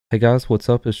Hey guys, what's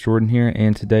up? It's Jordan here,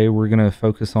 and today we're going to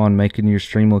focus on making your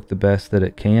stream look the best that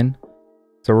it can.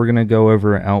 So we're going to go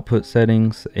over output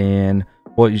settings and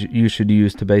what you should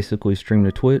use to basically stream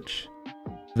to Twitch.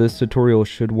 This tutorial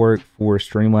should work for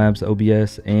Streamlabs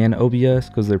OBS and OBS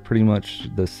because they're pretty much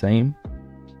the same.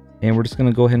 And we're just going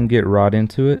to go ahead and get right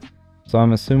into it. So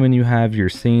I'm assuming you have your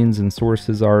scenes and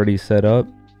sources already set up.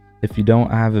 If you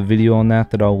don't, I have a video on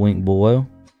that I'll link below.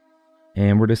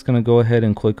 And we're just going to go ahead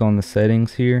and click on the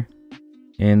settings here.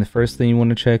 And the first thing you want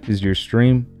to check is your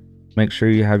stream. Make sure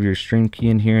you have your stream key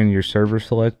in here and your server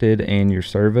selected and your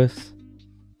service.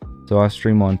 So I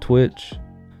stream on Twitch.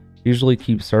 Usually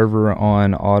keep server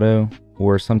on auto,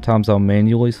 or sometimes I'll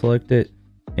manually select it.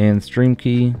 And stream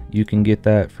key, you can get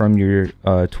that from your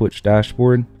Twitch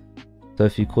dashboard. So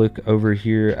if you click over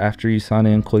here after you sign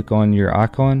in, click on your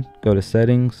icon, go to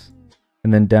settings,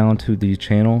 and then down to the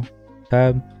channel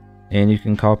tab. And you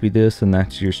can copy this, and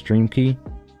that's your stream key.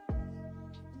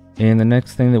 And the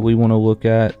next thing that we want to look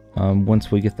at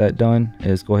once we get that done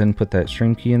is go ahead and put that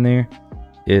stream key in there,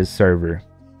 is server.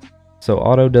 So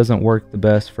auto doesn't work the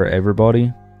best for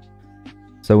everybody.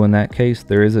 So in that case,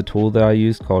 there is a tool that I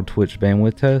use called Twitch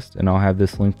bandwidth test, and I'll have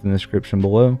this linked in the description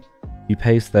below. You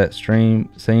paste that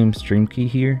same stream key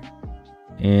here,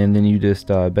 and then you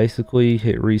just basically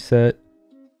hit reset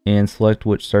and select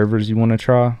which servers you want to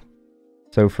try.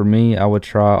 So for me, I would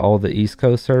try all the East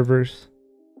Coast servers.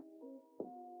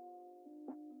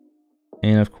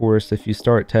 And of course, if you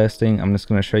start testing, I'm just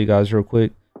going to show you guys real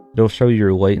quick. It'll show you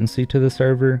your latency to the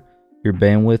server, your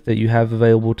bandwidth that you have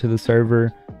available to the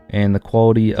server, and the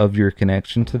quality of your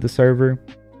connection to the server.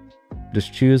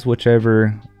 Just choose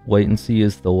whichever latency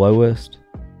is the lowest,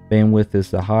 bandwidth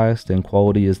is the highest, and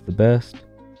quality is the best.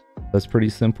 That's pretty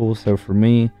simple. So for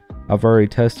me, I've already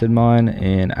tested mine,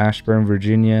 and Ashburn,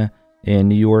 Virginia, and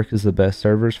New York is the best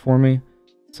servers for me.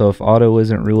 So if auto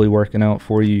isn't really working out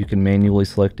for you, you can manually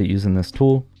select it using this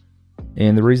tool.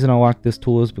 And the reason I like this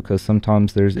tool is because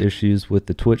sometimes there's issues with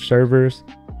the Twitch servers.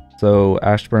 So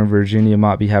Ashburn, Virginia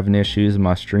might be having issues and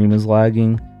my stream is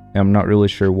lagging, and I'm not really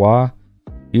sure why.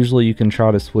 Usually you can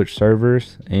try to switch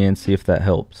servers and see if that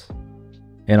helps.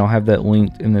 And I'll have that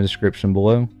linked in the description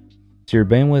below. So your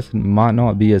bandwidth might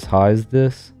not be as high as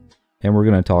this, and we're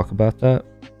going to talk about that.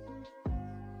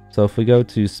 So if we go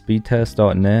to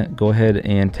speedtest.net, go ahead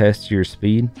and test your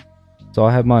speed. So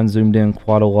I have mine zoomed in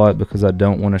quite a lot because I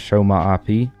don't want to show my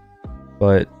IP.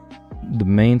 But the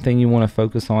main thing you want to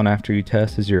focus on after you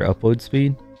test is your upload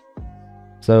speed.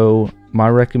 So my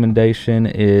recommendation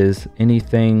is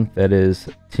anything that is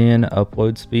 10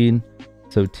 upload speed,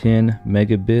 so 10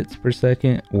 megabits per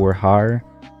second or higher,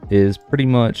 is pretty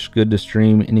much good to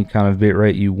stream any kind of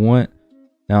bitrate you want.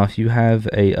 Now, if you have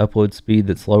a upload speed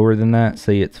that's lower than that,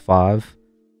 say it's 5,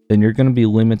 then you're going to be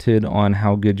limited on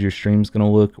how good your stream's going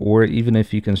to look, or even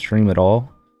if you can stream at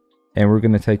all. And we're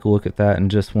going to take a look at that in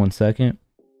just 1 second.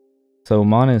 So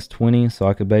mine is 20, so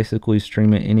I could basically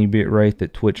stream at any bitrate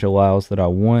that Twitch allows that I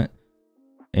want.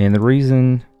 And the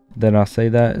reason that I say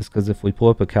that is because if we pull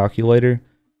up a calculator,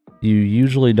 you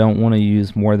usually don't want to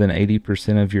use more than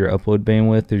 80% of your upload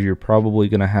bandwidth, or you're probably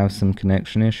going to have some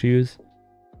connection issues.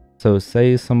 So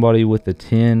say somebody with a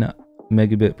 10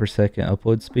 megabit per second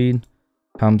upload speed,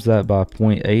 times that by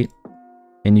 0.8,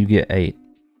 and you get 8.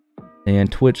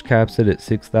 And Twitch caps it at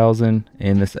 6,000,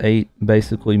 and this 8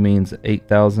 basically means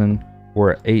 8,000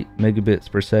 or 8 megabits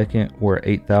per second or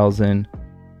 8,000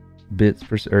 bits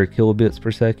per or kilobits per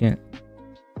second.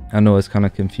 I know it's kind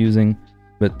of confusing,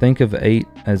 but think of 8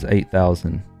 as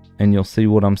 8,000, and you'll see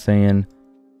what I'm saying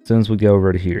as soon as we go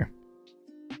over to here.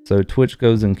 So Twitch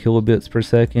goes in kilobits per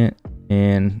second,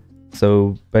 and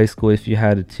so basically if you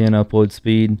had a 10 upload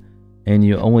speed and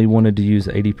you only wanted to use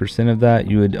 80% of that,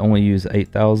 you would only use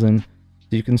 8,000. So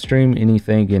you can stream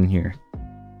anything in here.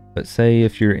 But say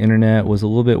if your internet was a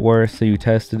little bit worse, so you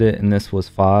tested it and this was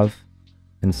 5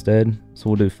 instead, so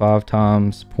we'll do 5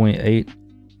 times 0.8.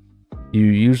 You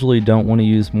usually don't want to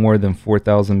use more than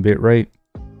 4,000 bit rate.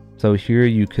 So here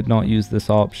you could not use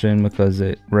this option because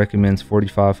it recommends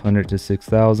 4,500 to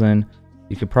 6,000.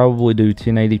 You could probably do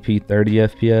 1080p 30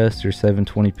 FPS or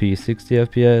 720p 60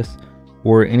 FPS,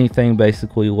 or anything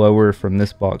basically lower from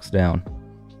this box down.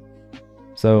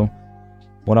 So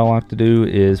what I like to do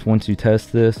is once you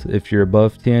test this, if you're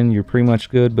above 10, you're pretty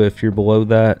much good. But if you're below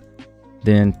that,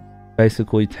 then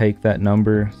basically take that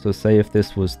number. So say if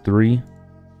this was 3,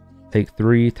 take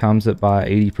 3 times it by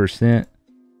 80%.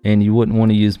 And you wouldn't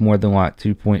want to use more than like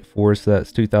 2.4, so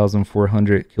that's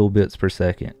 2,400 kilobits per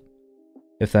second,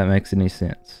 if that makes any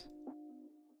sense.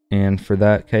 And for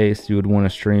that case, you would want to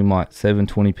stream like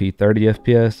 720p 30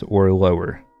 FPS or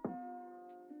lower.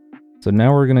 So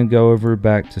now we're going to go over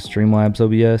back to Streamlabs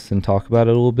OBS and talk about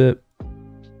it a little bit.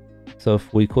 So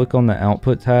if we click on the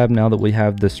output tab, now that we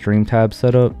have the stream tab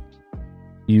set up,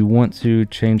 you want to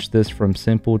change this from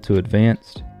simple to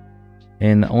advanced.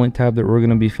 And the only tab that we're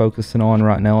going to be focusing on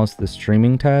right now is the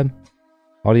streaming tab.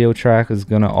 Audio track is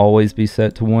going to always be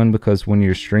set to 1 because when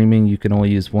you're streaming, you can only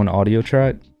use one audio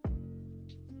track.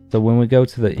 So when we go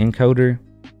to the encoder,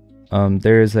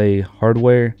 there is a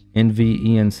hardware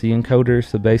NVENC encoder.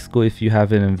 So basically, if you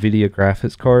have an NVIDIA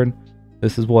graphics card,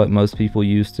 this is what most people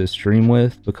use to stream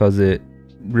with because it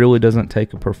really doesn't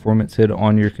take a performance hit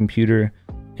on your computer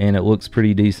and it looks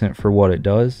pretty decent for what it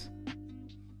does.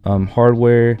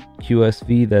 Hardware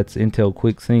QSV, that's Intel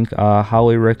QuickSync. I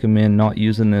highly recommend not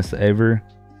using this ever.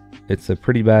 It's a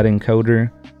pretty bad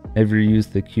encoder. Never use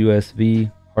the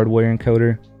QSV hardware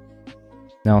encoder.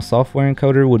 Now, software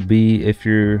encoder would be if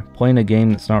you're playing a game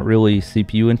that's not really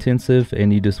CPU intensive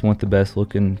and you just want the best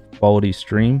looking quality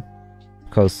stream,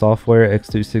 because software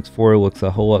x264 looks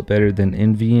a whole lot better than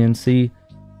NVENC,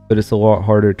 but it's a lot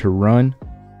harder to run.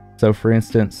 So for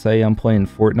instance, say I'm playing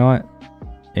Fortnite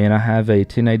and I have a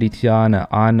 1080 Ti and an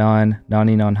i9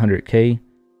 9900K.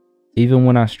 Even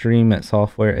when I stream at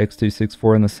software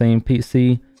x264 in the same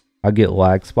PC, I get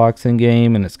lag spikes in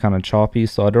game and it's kind of choppy,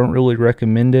 so I don't really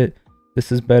recommend it.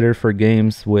 This is better for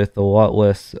games with a lot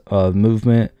less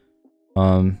movement,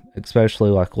 especially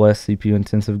like less CPU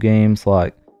intensive games,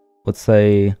 like let's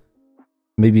say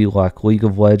maybe like League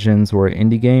of Legends or an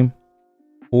indie game.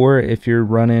 Or if you're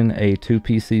running a 2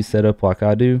 PC setup like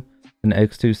I do, an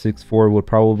x264 would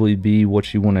probably be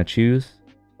what you want to choose.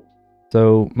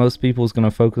 So most people is going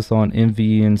to focus on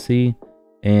NVENC,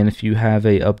 and if you have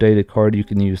a updated card, you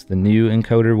can use the new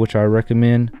encoder, which I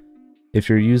recommend. If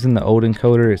you're using the old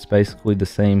encoder, it's basically the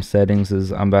same settings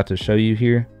as I'm about to show you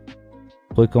here.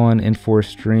 Click on Enforce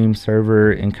Stream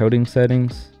Server Encoding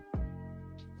Settings.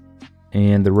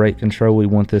 And the rate control, we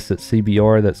want this at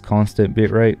CBR, that's constant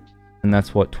bitrate. And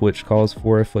that's what Twitch calls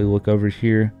for. If we look over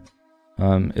here,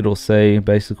 it'll say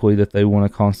basically that they want a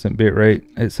constant bitrate.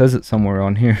 It says it somewhere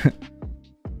on here.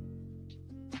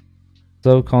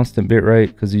 So constant bitrate,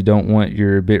 because you don't want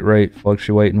your bitrate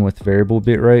fluctuating with variable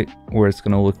bitrate, or it's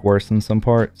going to look worse in some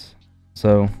parts.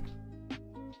 So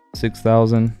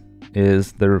 6000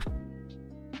 is the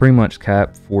pretty much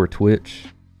cap for Twitch,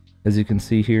 as you can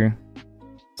see here.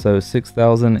 So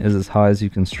 6000 is as high as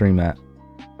you can stream at.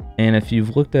 And if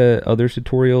you've looked at other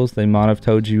tutorials, they might have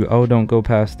told you, oh, don't go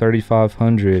past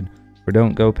 3500 or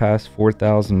don't go past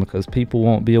 4000 because people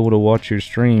won't be able to watch your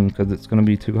stream because it's going to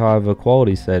be too high of a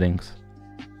quality settings.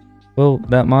 Well,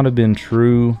 that might have been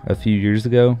true a few years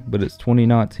ago, but it's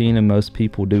 2019 and most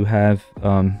people do have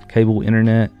cable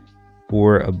internet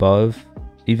or above.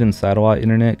 Even satellite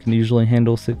internet can usually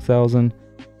handle 6000.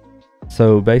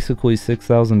 So basically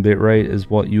 6000 bitrate is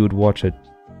what you would watch a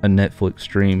Netflix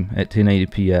stream at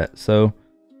 1080p at. So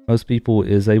most people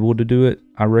is able to do it.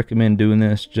 I recommend doing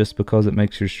this just because it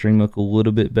makes your stream look a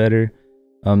little bit better.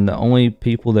 The only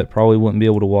people that probably wouldn't be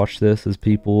able to watch this is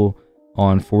people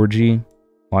on 4G,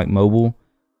 like mobile,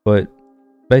 but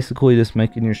basically just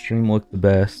making your stream look the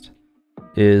best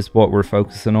is what we're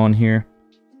focusing on here.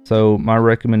 So my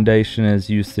recommendation is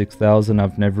use 6000.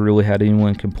 I've never really had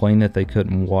anyone complain that they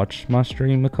couldn't watch my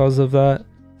stream because of that.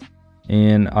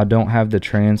 And I don't have the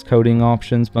transcoding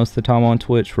options most of the time on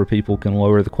Twitch where people can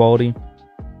lower the quality.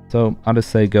 So I just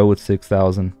say go with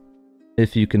 6000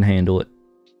 if you can handle it.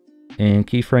 And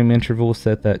keyframe interval,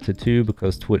 set that to 2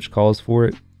 because Twitch calls for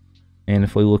it. And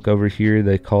if we look over here,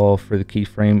 they call for the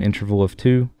keyframe interval of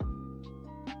 2.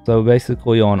 So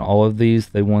basically on all of these,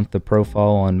 they want the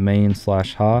profile on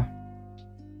main/high.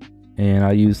 And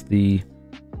I use the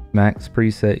max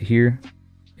preset here.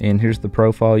 And here's the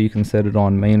profile. You can set it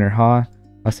on main or high.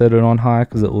 I set it on high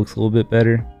because it looks a little bit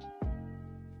better.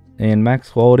 And max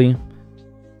quality,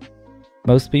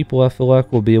 most people I feel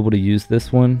like will be able to use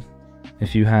this one.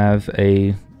 If you have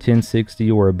a 1060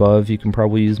 or above, you can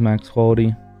probably use max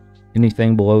quality.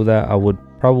 Anything below that, I would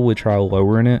probably try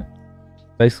lowering it.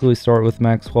 Basically start with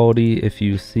max quality. If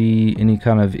you see any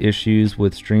kind of issues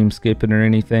with stream skipping or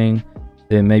anything,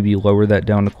 then maybe lower that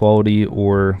down to quality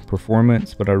or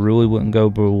performance, but I really wouldn't go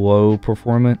below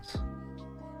performance.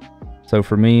 So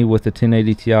for me, with the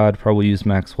 1080 Ti, I'd probably use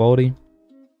max quality.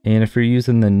 And if you're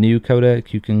using the new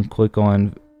codec, you can click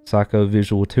on Psycho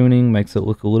Visual Tuning, makes it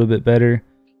look a little bit better.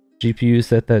 GPU,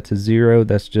 set that to 0,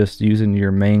 that's just using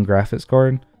your main graphics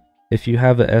card. If you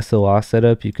have a SLI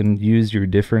setup, you can use your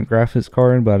different graphics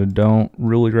card, but I don't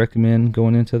really recommend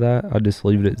going into that. I just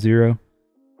leave it at 0.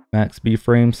 Max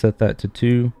B-frame, set that to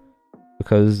 2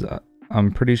 because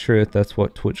I'm pretty sure that's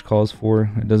what Twitch calls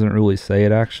for. It doesn't really say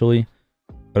it actually.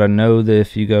 but I know that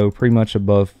if you go pretty much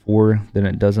above 4, then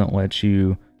it doesn't let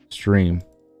you stream.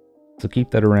 So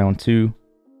keep that around 2.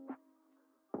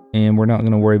 And we're not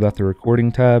going to worry about the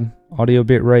recording tab. Audio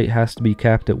bitrate has to be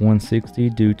capped at 160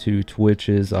 due to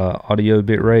Twitch's audio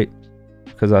bitrate,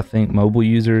 because I think mobile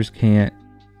users can't,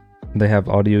 they have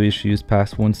audio issues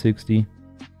past 160.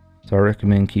 So I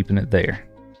recommend keeping it there.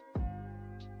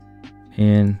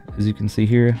 And as you can see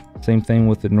here, same thing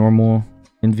with the normal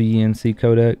NVENC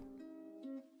codec.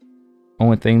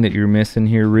 Only thing that you're missing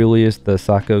here really is the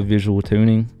psycho visual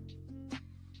tuning.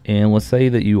 And let's say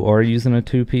that you are using a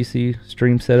 2 PC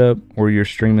stream setup, or you're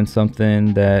streaming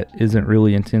something that isn't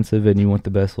really intensive and you want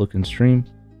the best looking stream.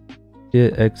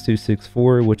 Hit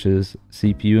X264, which is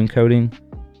CPU encoding.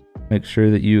 Make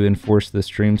sure that you enforce the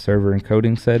stream server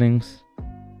encoding settings.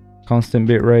 Constant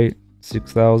bitrate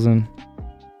 6000.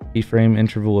 Keyframe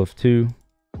interval of 2.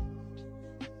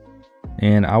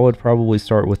 And I would probably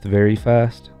start with very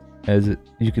fast. As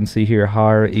you can see here,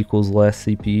 higher equals less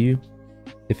CPU.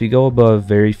 If you go above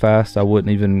very fast, I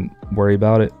wouldn't even worry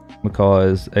about it,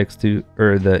 because X2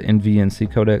 or the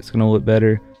NVENC codec is going to look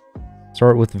better.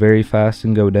 Start with very fast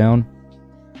and go down.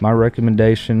 My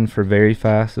recommendation for very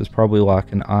fast is probably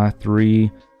like an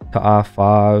i3 to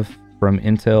i5 from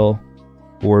Intel,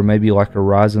 or maybe like a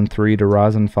Ryzen 3 to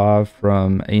Ryzen 5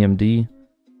 from AMD.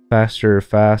 Faster or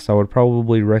fast, I would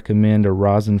probably recommend a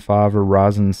Ryzen 5 or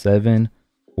Ryzen 7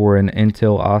 or an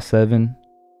Intel i7.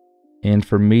 And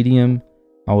for medium,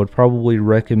 I would probably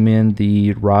recommend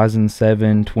the Ryzen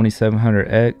 7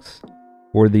 2700X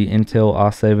or the Intel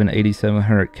i7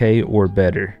 8700K or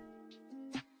better.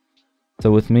 So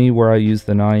with me, where I use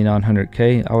the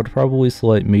 9900K, I would probably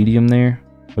select medium there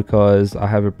because I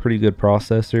have a pretty good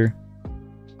processor.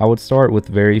 I would start with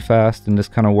very fast and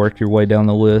just kind of work your way down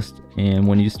the list, and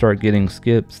when you start getting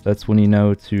skips, that's when you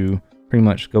know to pretty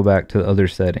much go back to the other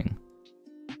setting.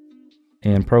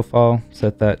 And profile,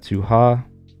 set that to high,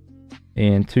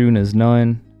 and tune is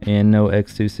none, and no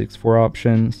X264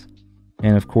 options.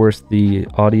 And of course the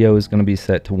audio is going to be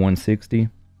set to 160.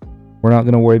 We're not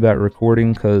going to worry about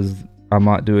recording because I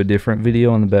might do a different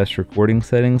video on the best recording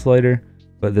settings later,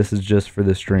 but this is just for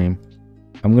the stream.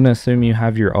 I'm going to assume you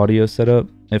have your audio set up.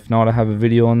 If not, I have a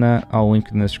video on that. I'll link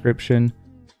in the description.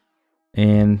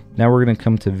 And now we're going to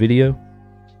come to video.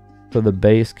 So the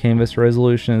base canvas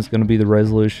resolution is going to be the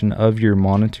resolution of your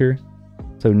monitor.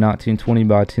 So 1920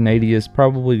 by 1080 is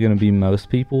probably going to be most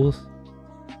people's.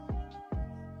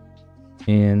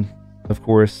 And of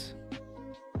course,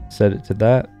 set it to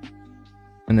that.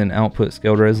 And then output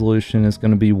scaled resolution is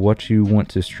going to be what you want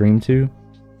to stream to.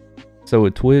 So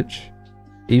with Twitch,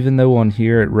 even though on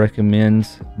here it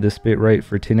recommends this bitrate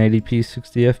for 1080p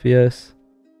 60 FPS,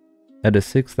 at a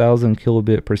 6000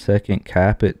 kilobit per second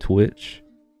cap at Twitch,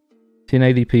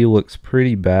 1080p looks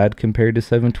pretty bad compared to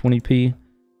 720p.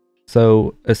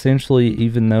 So essentially,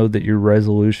 even though that your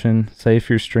resolution, say if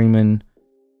you're streaming,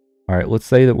 alright, let's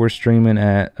say that we're streaming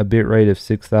at a bitrate of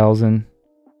 6000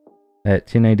 at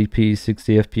 1080p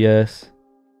 60 FPS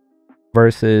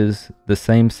versus the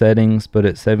same settings but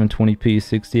at 720p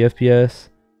 60 FPS,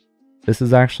 this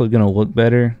is actually going to look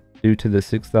better due to the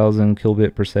 6000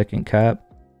 kilobit per second cap,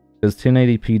 because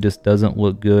 1080p just doesn't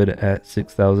look good at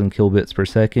 6000 kilobits per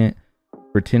second.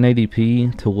 For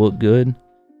 1080p to look good,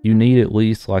 you need at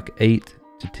least like 8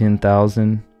 to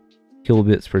 10,000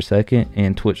 kilobits per second,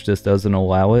 and Twitch just doesn't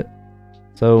allow it.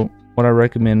 So what I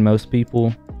recommend most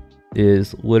people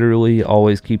is literally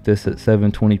always keep this at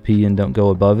 720p and don't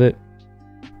go above it,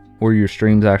 or your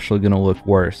stream's actually going to look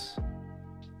worse.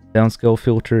 Downscale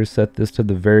filters, set this to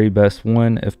the very best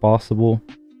one if possible.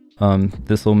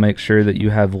 This will make sure that you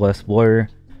have less blur,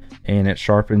 and it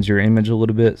sharpens your image a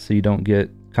little bit so you don't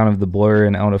get kind of the blur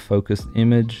and out of focus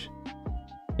image.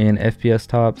 And FPS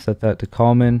top, set that to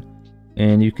common,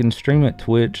 and you can stream at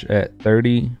Twitch at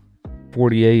 30,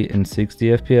 48, and 60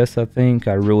 FPS. I think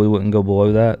I really wouldn't go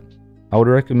below that. I would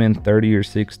recommend 30 or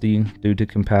 60 due to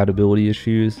compatibility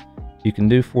issues. You can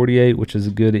do 48, which is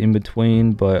a good in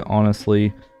between, but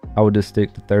honestly I would just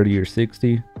stick to 30 or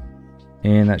 60,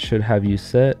 and that should have you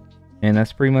set. And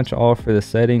that's pretty much all for the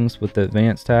settings. With the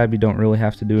advanced tab, you don't really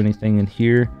have to do anything in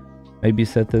here. Maybe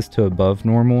set this to above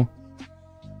normal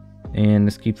and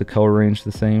just keep the color range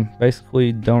the same.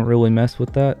 Basically, don't really mess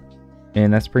with that.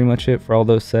 And that's pretty much it for all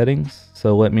those settings.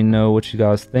 So let me know what you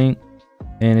guys think.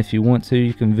 And if you want to,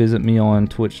 you can visit me on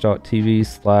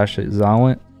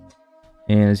twitch.tv/Xylent.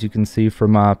 And as you can see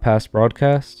from my past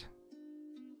broadcast,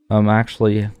 I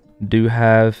actually do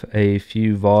have a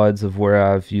few VODs of where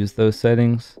I've used those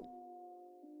settings.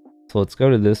 So let's go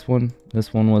to this one.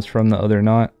 This one was from the other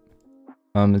night.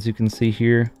 As you can see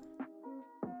here,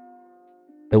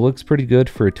 It looks pretty good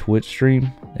for a Twitch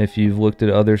stream. If you've looked at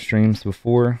other streams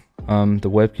before, the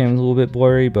webcam's a little bit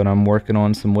blurry, but I'm working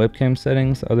on some webcam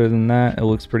settings. Other than that, it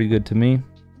looks pretty good to me.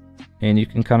 And you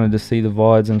can kind of just see the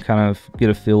VODs and kind of get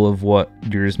a feel of what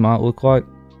yours might look like.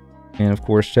 And of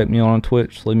course, check me out on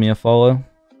Twitch, leave me a follow.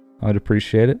 I'd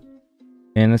appreciate it.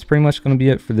 And that's pretty much going to be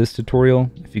it for this tutorial.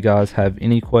 If you guys have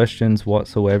any questions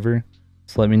whatsoever,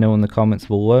 just let me know in the comments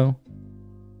below.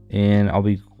 And I'll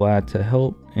be glad to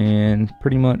help. And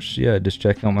pretty much, yeah, just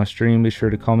check out my stream. Be sure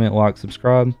to comment, like,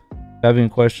 subscribe. If you have any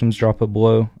questions, drop it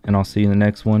below. And I'll see you in the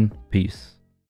next one. Peace.